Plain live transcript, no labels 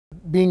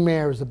Being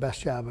mayor is the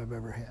best job I've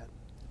ever had.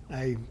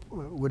 I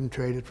wouldn't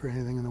trade it for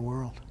anything in the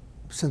world.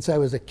 Since I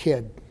was a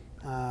kid,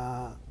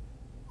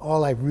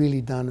 all I've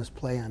really done is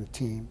play on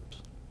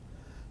teams.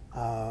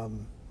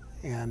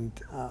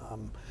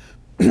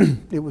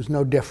 It was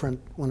no different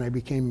when I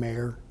became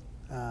mayor.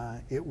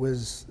 It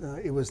was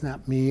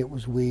not me, it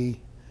was we.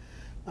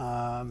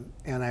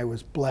 And I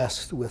was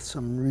blessed with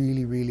some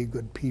really, really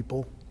good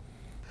people.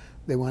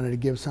 They wanted to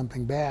give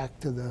something back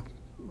to the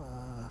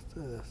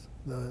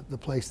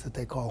place that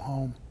they call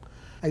home.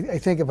 I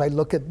think if I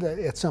look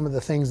at some of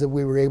the things that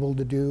we were able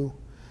to do,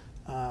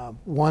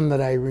 one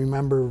that I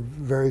remember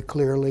very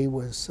clearly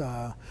was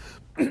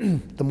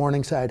the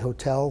Morningside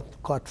Hotel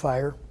caught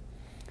fire.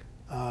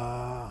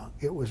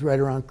 It was right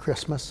around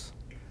Christmas.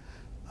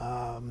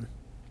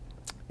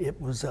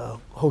 It was a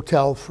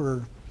hotel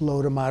for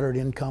low to moderate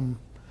income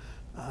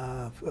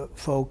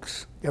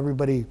folks.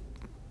 Everybody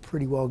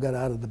pretty well got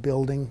out of the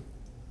building,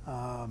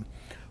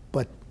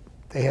 but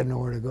they had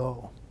nowhere to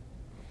go.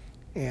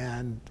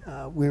 And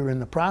we were in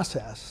the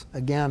process,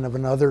 again, of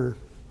another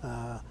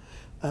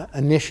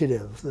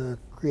initiative, the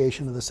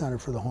creation of the Center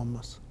for the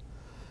Homeless.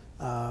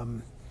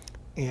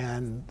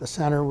 And the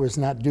center was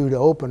not due to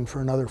open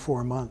for another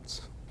 4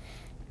 months.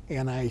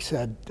 And I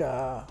said,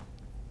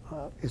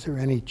 is there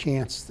any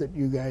chance that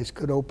you guys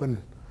could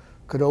open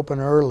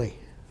early?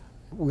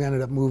 We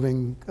ended up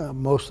moving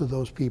most of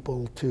those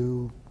people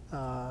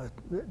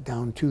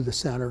down to the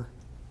center.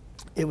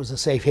 It was a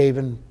safe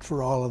haven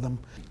for all of them.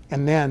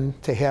 And then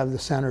to have the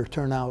center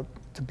turn out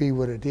to be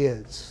what it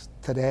is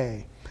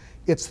today,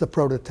 it's the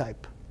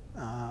prototype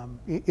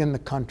in the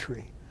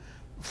country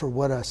for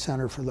what a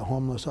center for the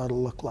homeless ought to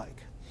look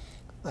like.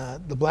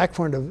 The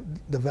Blackthorn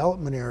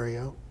development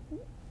area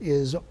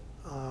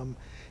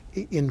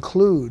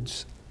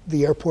includes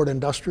the airport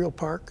industrial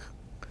park.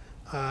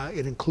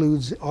 It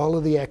includes all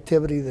of the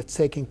activity that's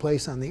taking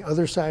place on the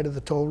other side of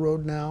the toll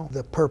road now.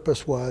 The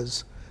purpose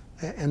was,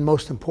 and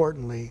most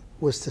importantly,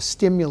 was to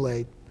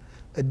stimulate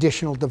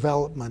additional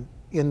development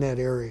in that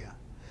area.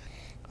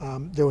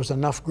 There was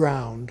enough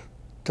ground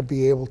to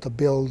be able to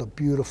build a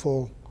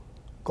beautiful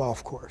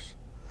golf course.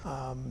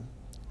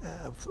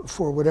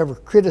 For whatever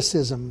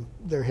criticism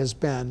there has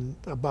been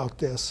about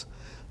this,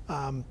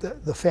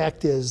 the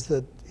fact is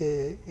that,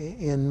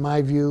 in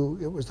my view,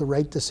 it was the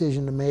right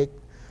decision to make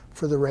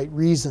for the right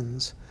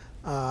reasons.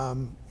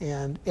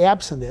 And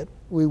absent it,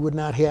 we would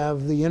not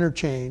have the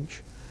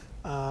interchange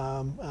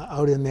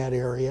out in that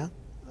area.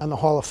 On the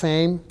Hall of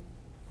Fame,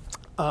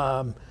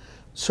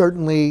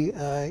 certainly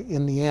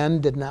in the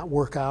end did not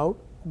work out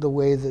the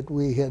way that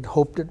we had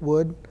hoped it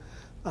would.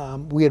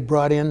 We had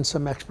brought in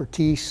some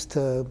expertise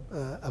to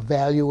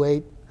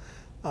evaluate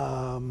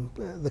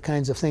the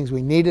kinds of things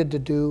we needed to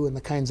do and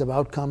the kinds of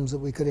outcomes that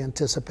we could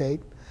anticipate.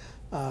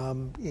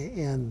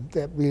 And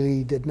that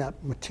really did not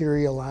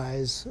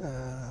materialize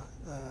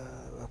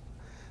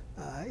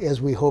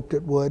as we hoped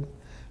it would.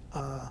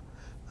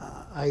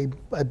 I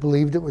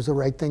believed it was the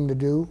right thing to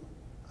do.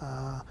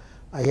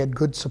 I had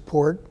good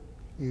support.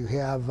 You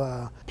have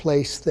a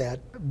place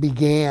that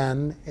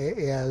began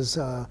as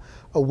a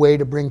way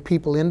to bring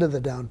people into the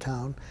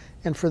downtown.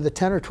 And for the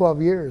 10 or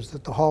 12 years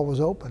that the hall was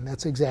open,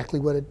 that's exactly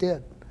what it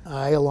did.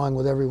 I, along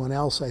with everyone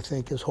else, I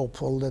think, is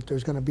hopeful that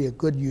there's going to be a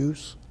good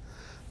use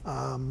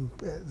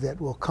that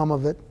will come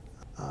of it.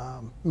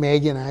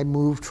 Maggie and I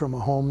moved from a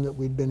home that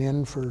we'd been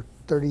in for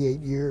 38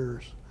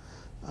 years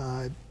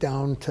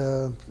down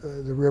to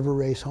the River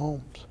Race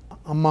Homes.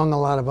 Among a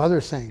lot of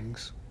other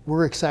things,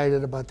 we're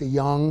excited about the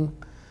young,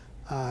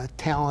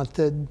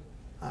 talented,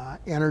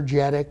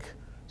 energetic,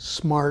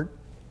 smart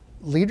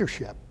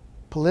leadership,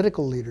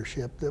 political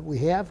leadership that we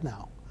have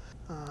now.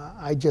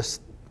 I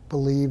just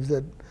believe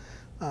that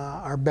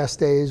our best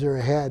days are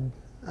ahead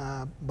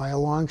by a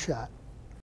long shot.